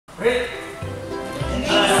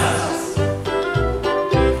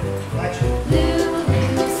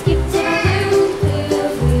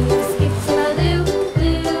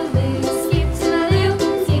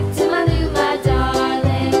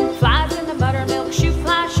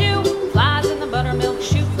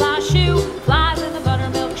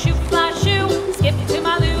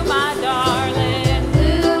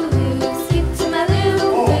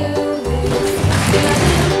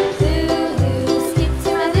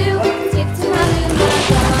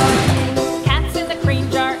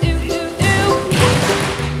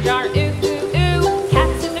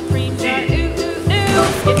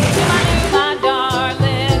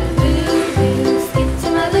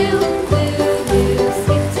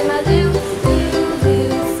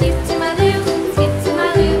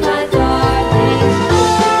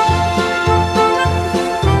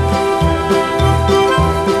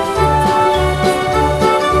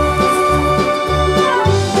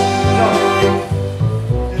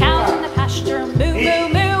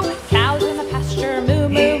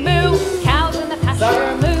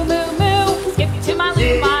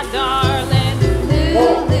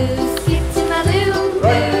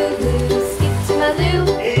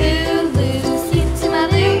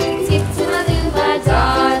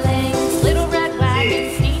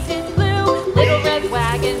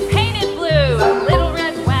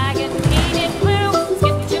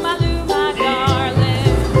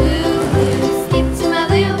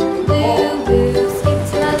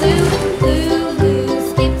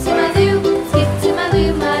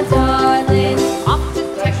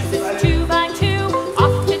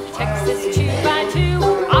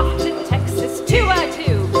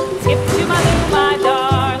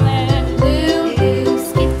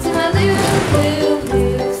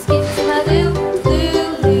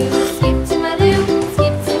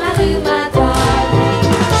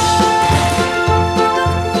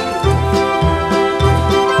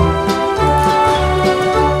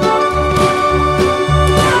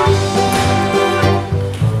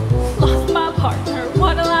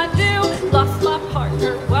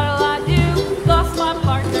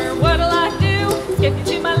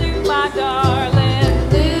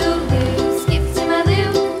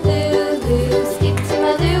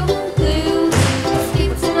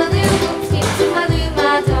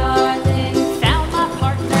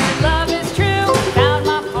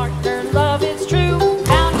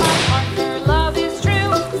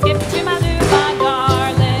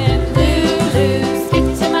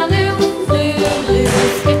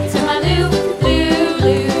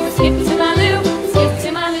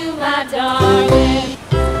darling.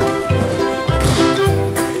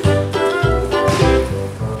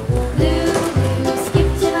 Lou, skip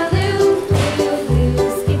to my Lou, Lou,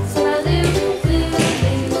 skip to my Lou, Lou,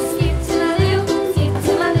 skip to my Lou, skip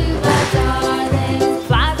to my Lou, my darling.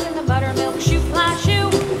 Flies in the buttermilk shoe, fly shoe.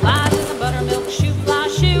 Flies in the buttermilk shoe, fly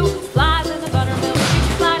shoe. Flies in the buttermilk shoe,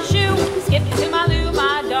 fly shoe. Skip to my Lou,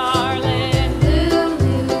 my darling. Lou,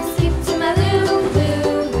 skip to my Lou, Lou,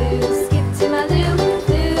 skip to my Lou,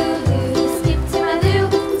 Lou, skip to my Lou,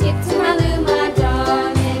 skip to my Lou, my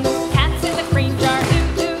darling. Cats in the cream jar, ooh,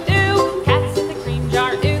 ooh, ooh. Cats in the cream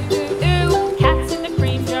jar, ooh, ooh, ooh. Cats in the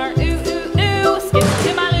cream jar, ooh, ooh, ooh. Skip to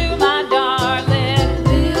my Lou, my darling.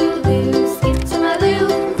 Lou, skip to my Lou,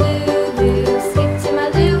 Lou, skip to my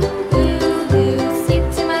Lou, Lou, skip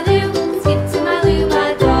to my Lou, skip to my Lou, my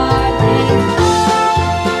darling.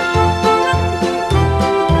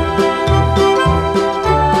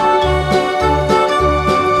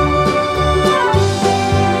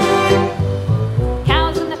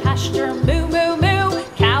 Cows in the pasture, moo, moo, moo.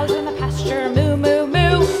 Cows in the pasture, moo, moo,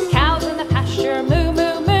 moo. Cows in the pasture, moo,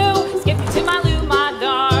 moo, moo. Skip to my Lou, my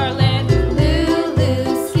darling.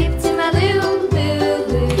 Lou, skip to my Lou, Lou,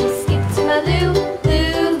 skip to my Lou, Lou,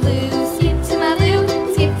 skip to my Lou,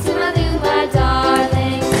 skip to my Lou, my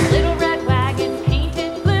darling. Little red wagon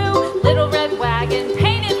painted blue, little red wagon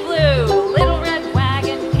painted blue, little red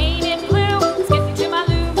wagon painted blue. Skip to my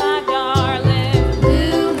Lou, my darling.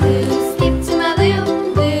 Lou, skip to my Lou,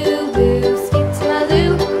 Lou, skip to my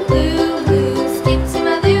Lou, Lou, skip to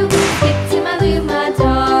my Lou, skip to my Lou, my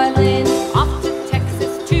darling. Off to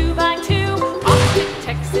Texas 2x2, off to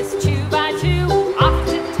Texas 2x2, off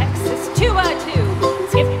to Texas 2x2.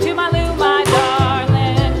 Skip to my Lou, my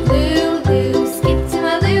darling. Lou, skip to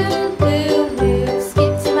my Lou, Lou,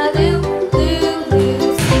 skip to my Lou, Lou,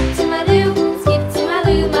 skip to my Lou, skip to my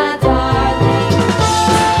Lou, my darling.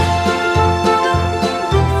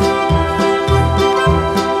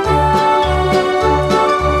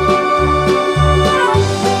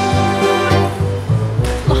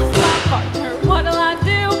 Lost my partner, what'll I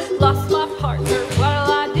do? Lost my partner,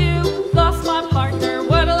 what'll I do? Lost my partner,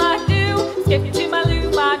 what'll I do? Skip to my Lou,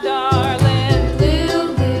 my darling.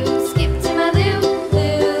 Lou, skip to my Lou,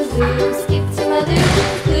 Lou, skip to my Lou,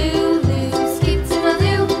 Lou, skip to my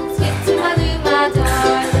Lou, skip to my Lou, my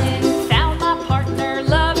darling. Found my partner,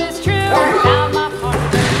 love is true. Found my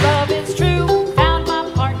partner, love is true. Found my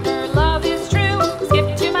partner, love is true. Skip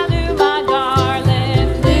to my Lou, my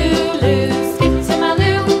darling. Lou, skip to my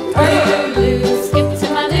Lou, Lou, skip to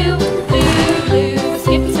my Lou, Lou,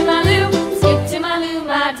 skip to my Lou, skip to my Lou,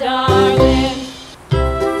 my darling.